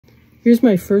Here's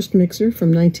my first mixer from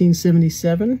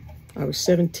 1977. I was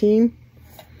 17.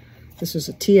 This was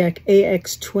a Teac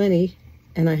AX-20,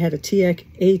 and I had a Teac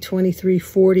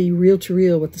A2340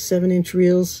 reel-to-reel with the 7-inch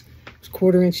reels. It was a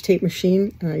 1/4-inch tape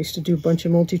machine, and I used to do a bunch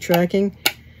of multi-tracking.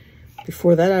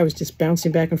 Before that, I was just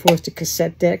bouncing back and forth to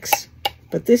cassette decks.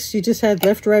 But this, you just had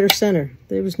left, right, or center.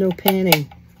 There was no panning.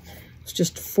 It was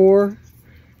just 4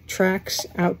 tracks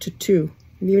out to 2.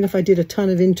 And even if I did a ton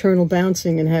of internal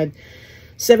bouncing and had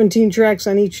 17 tracks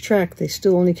on each track, they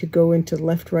still only could go into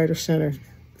left, right, or center.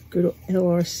 Good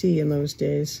LRC in those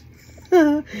days.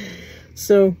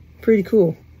 So, pretty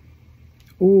cool.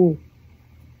 Ooh,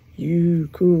 you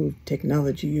cool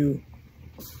technology, you.